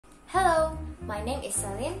My name is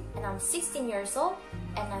Celine and I'm 16 years old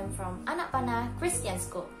and I'm from Anak Panah Christian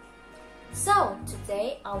School. So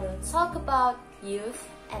today I will talk about youth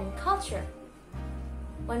and culture.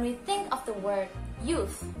 When we think of the word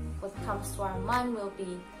youth, what comes to our mind will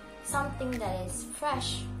be something that is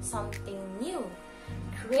fresh, something new,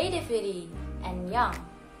 creativity and young.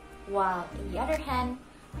 While on the other hand,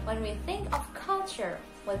 when we think of culture,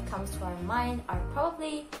 what comes to our mind are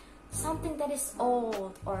probably something that is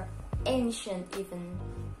old or ancient even,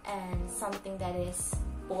 and something that is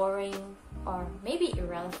boring or maybe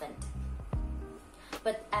irrelevant.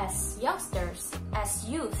 But as youngsters, as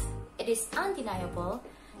youth, it is undeniable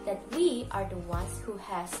that we are the ones who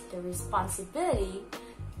has the responsibility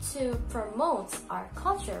to promote our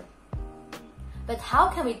culture. But how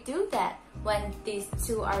can we do that when these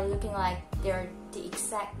two are looking like they're the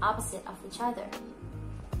exact opposite of each other?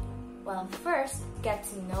 Well, first, get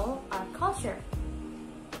to know our culture.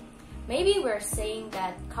 Maybe we're saying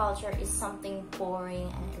that culture is something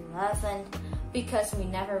boring and irrelevant because we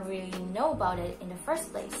never really know about it in the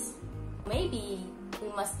first place. Maybe we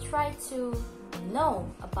must try to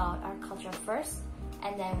know about our culture first,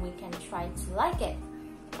 and then we can try to like it.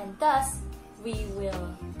 And thus, we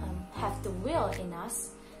will have the will in us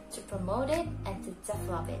to promote it and to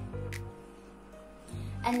develop it.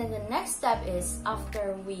 And then the next step is,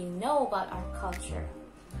 after we know about our culture,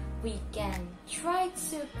 we can try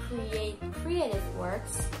to create creative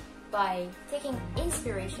works by taking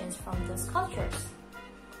inspirations from those cultures.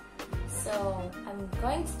 So I'm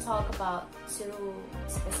going to talk about two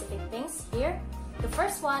specific things here. The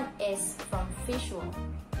first one is from visual.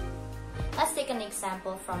 Let's take an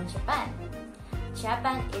example from Japan.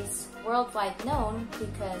 Japan is worldwide known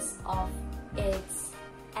because of its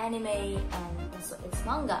anime and also its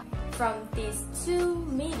manga. From these two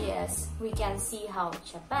medias, we can see how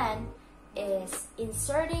Japan is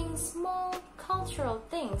inserting small cultural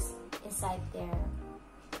things inside their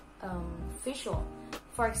visual.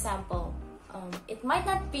 For example, it might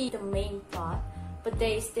not be the main plot, but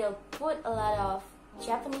they still put a lot of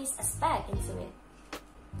Japanese aspect into it.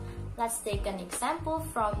 Let's take an example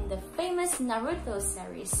from the famous Naruto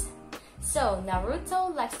series. So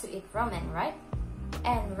Naruto likes to eat ramen, right?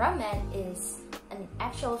 And ramen is an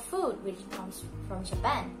actual food which comes from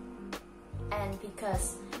Japan. And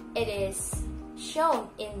because it is shown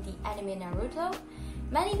in the anime Naruto,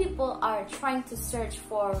 many people are trying to search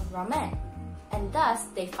for ramen, and thus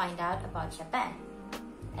they find out about Japan.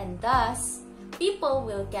 And thus, people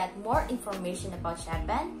will get more information about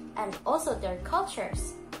Japan and also their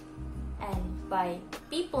cultures. And by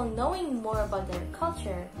people knowing more about their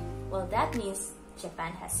culture, well, that means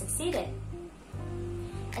Japan has succeeded.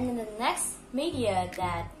 And then the next media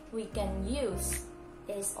that we can use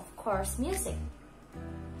is, of course, music.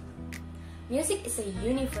 Music is a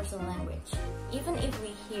universal language. Even if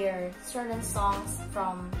we hear certain songs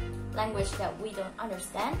from language that we don't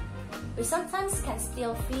understand, we sometimes can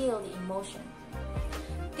still feel the emotion.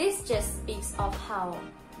 This just speaks of how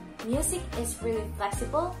music is really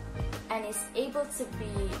flexible and is able to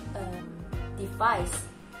be a device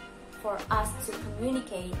for us to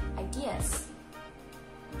communicate ideas.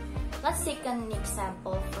 Let's take an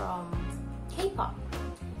example from K-pop.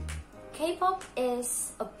 K-pop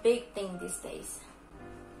is a big thing these days.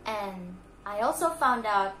 And I also found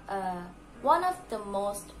out one of the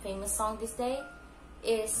most famous songs this day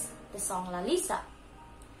is the song La Lisa.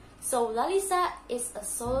 So La Lisa is a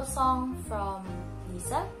solo song from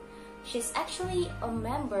Lisa. She's actually a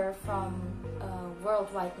member from a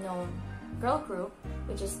worldwide known girl group,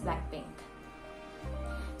 which is Blackpink.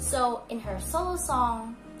 So in her solo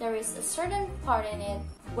song, there is a certain part in it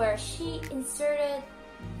where she inserted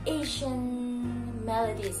Asian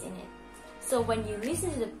melodies in it. So when you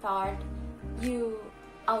listen to the part, you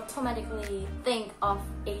automatically think of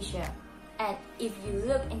Asia. And if you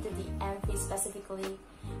look into the MV specifically,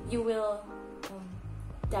 you will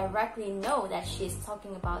directly know that she's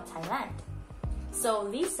talking about Thailand. So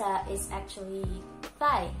Lisa is actually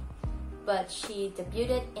Thai, but she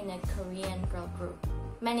debuted in a Korean girl group.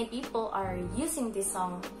 Many people are using this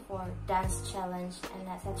song for dance challenge and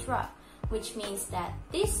etc., which means that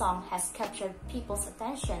this song has captured people's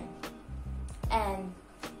attention, and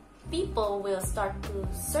people will start to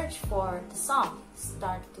search for the song,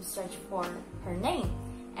 start to search for her name,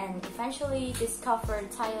 and eventually discover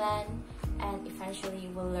Thailand, and eventually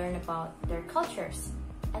will learn about their cultures.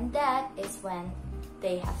 And that is when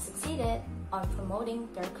they have succeeded on promoting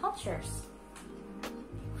their cultures.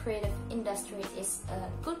 Creative industry is a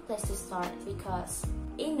good place to start because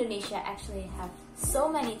Indonesia actually have so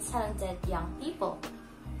many talented young people.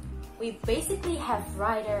 we basically have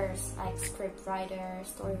writers, like script writers,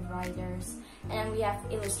 story writers, and then we have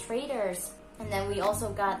illustrators, and then we also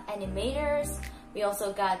got animators, we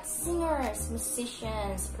also got singers,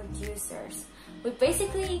 musicians, producers. We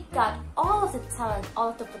basically got all of the talent, all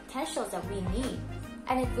of the potentials that we need,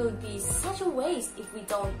 and it will be such a waste if we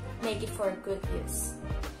don't make it for a good use.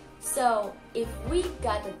 So if we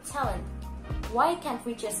got the talent, why can't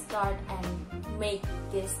we just start and make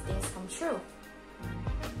these things come true?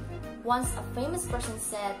 Once a famous person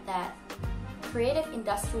said that creative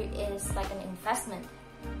industry is like an investment,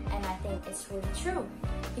 and I think it's really true,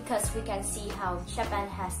 because we can see how Japan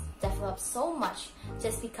has developed so much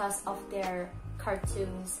just because of their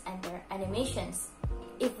cartoons and their animations.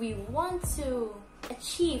 If we want to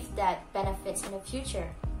achieve that benefits in the future,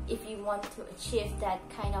 if you want to achieve that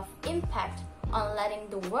kind of impact on letting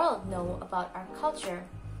the world know about our culture,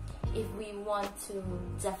 if we want to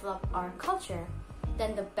develop our culture,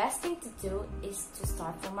 then the best thing to do is to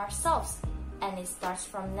start from ourselves, and it starts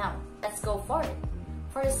from now. Let's go for it,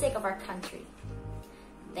 for the sake of our country.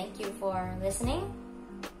 Thank you for listening.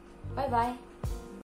 Bye bye.